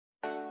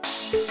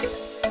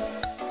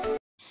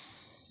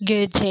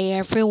Good day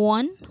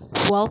everyone.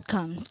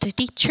 Welcome to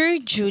Teacher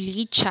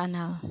Julie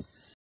channel.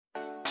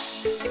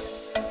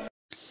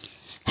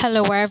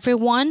 Hello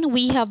everyone.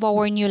 We have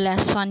our new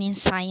lesson in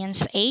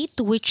Science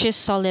 8 which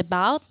is all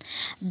about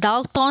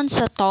Dalton's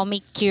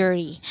atomic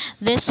theory.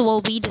 This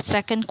will be the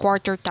second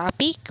quarter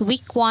topic,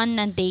 week 1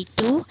 and day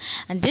 2,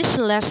 and this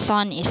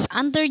lesson is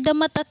under the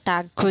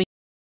Matatag curriculum.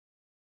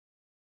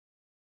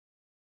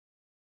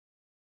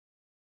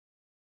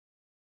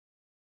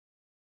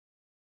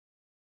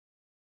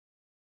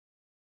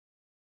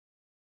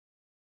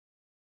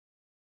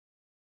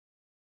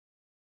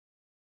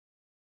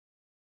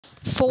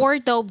 For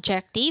the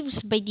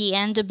objectives, by the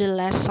end of the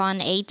lesson,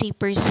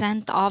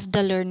 80% of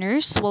the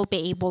learners will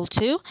be able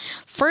to.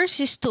 First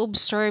is to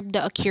observe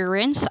the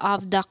occurrence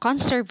of the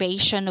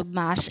conservation of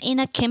mass in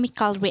a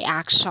chemical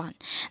reaction.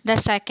 The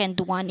second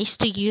one is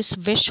to use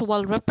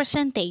visual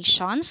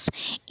representations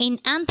in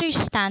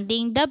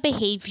understanding the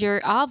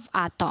behavior of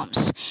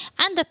atoms.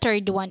 And the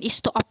third one is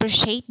to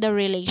appreciate the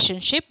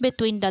relationship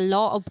between the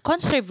law of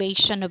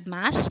conservation of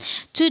mass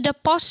to the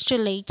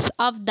postulates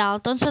of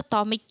Dalton's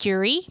atomic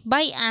theory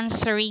by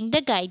answering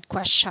the guide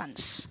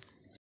questions.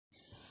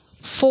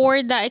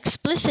 For the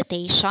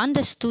explicitation,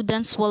 the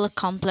students will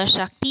accomplish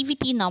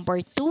activity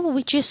number 2,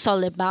 which is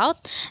all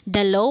about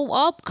the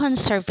law of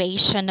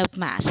conservation of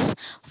mass.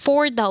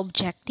 For the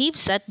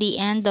objectives, at the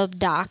end of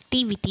the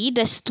activity,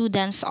 the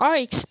students are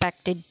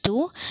expected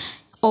to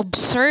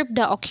observe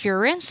the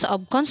occurrence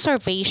of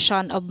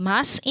conservation of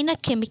mass in a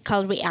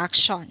chemical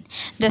reaction.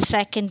 The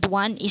second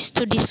one is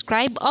to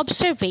describe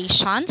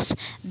observations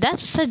that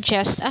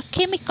suggest a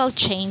chemical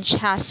change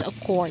has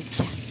occurred.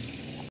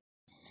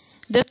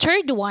 The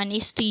third one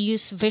is to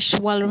use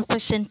visual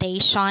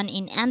representation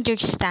in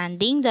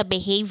understanding the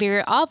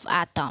behavior of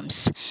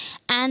atoms.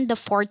 And the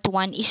fourth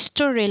one is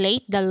to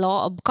relate the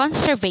law of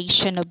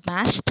conservation of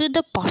mass to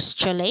the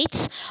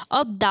postulates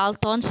of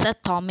Dalton's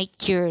atomic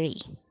theory.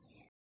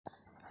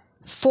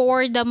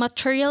 For the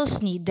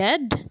materials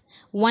needed,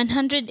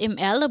 100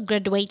 ml of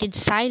graduated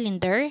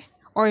cylinder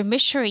or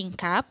measuring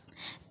cup,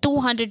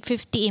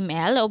 250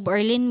 ml of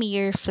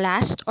Erlenmeyer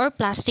flask or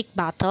plastic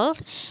bottle,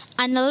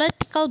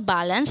 analytical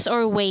balance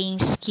or weighing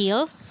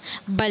scale,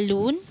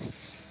 balloon,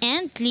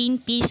 and clean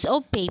piece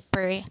of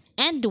paper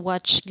and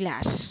watch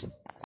glass.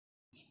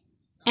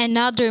 And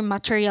other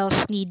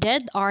materials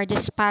needed are the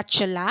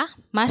spatula,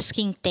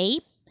 masking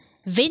tape,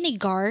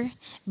 vinegar,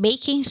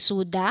 baking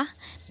soda,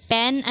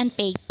 pen and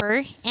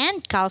paper,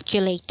 and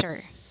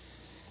calculator.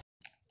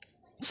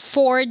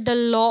 For the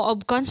law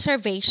of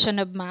conservation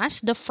of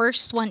mass, the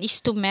first one is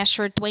to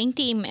measure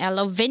 20 ml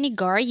of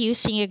vinegar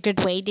using a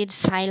graduated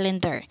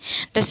cylinder.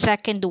 The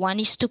second one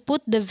is to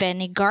put the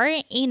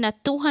vinegar in a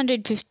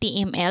 250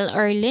 ml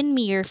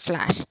Erlenmeyer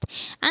flask.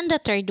 And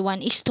the third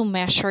one is to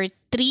measure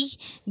 3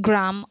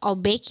 grams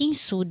of baking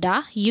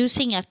soda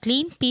using a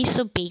clean piece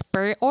of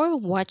paper or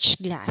watch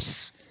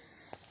glass.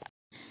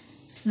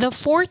 The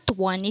fourth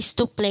one is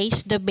to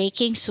place the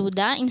baking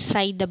soda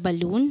inside the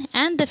balloon,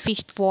 and the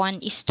fifth one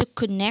is to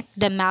connect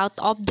the mouth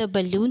of the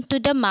balloon to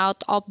the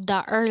mouth of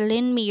the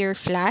Erlenmeyer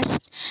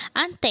flask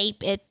and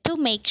tape it to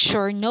make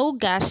sure no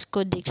gas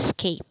could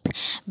escape.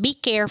 Be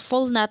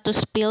careful not to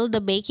spill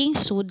the baking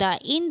soda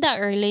in the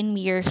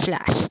Erlenmeyer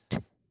flask.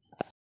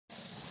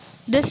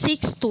 The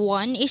sixth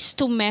one is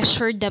to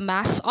measure the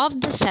mass of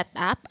the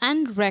setup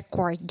and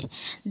record.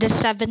 The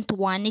seventh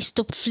one is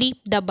to flip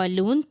the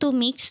balloon to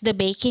mix the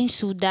baking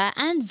soda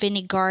and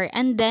vinegar,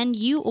 and then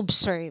you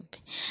observe.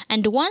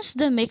 And once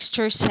the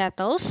mixture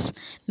settles,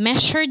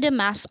 measure the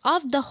mass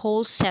of the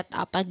whole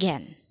setup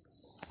again.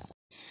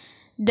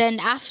 Then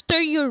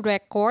after you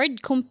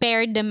record,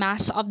 compare the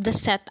mass of the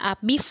setup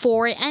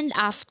before and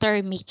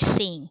after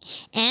mixing,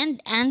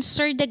 and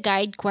answer the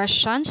guide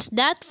questions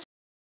that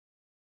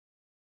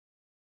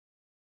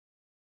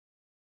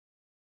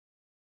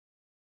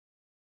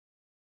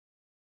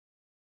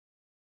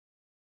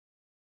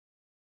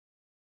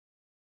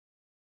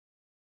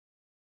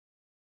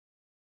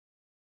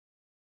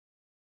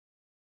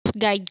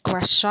guide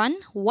question,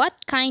 what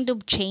kind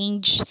of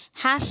change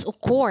has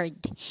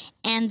occurred?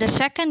 And the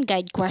second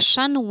guide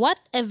question, what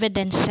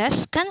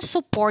evidences can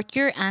support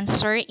your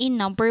answer in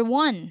number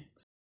 1?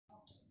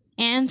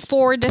 And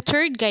for the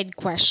third guide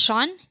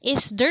question,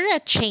 is there a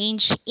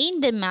change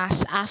in the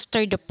mass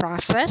after the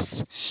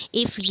process?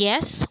 If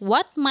yes,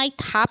 what might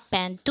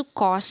happen to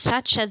cause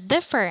such a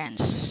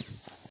difference?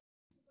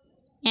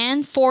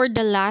 And for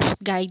the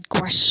last guide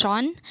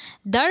question,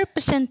 the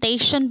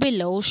representation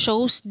below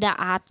shows the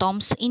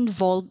atoms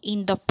involved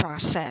in the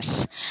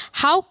process.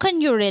 How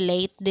can you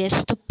relate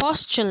this to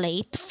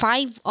postulate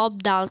 5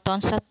 of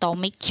Dalton's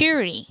atomic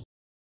theory?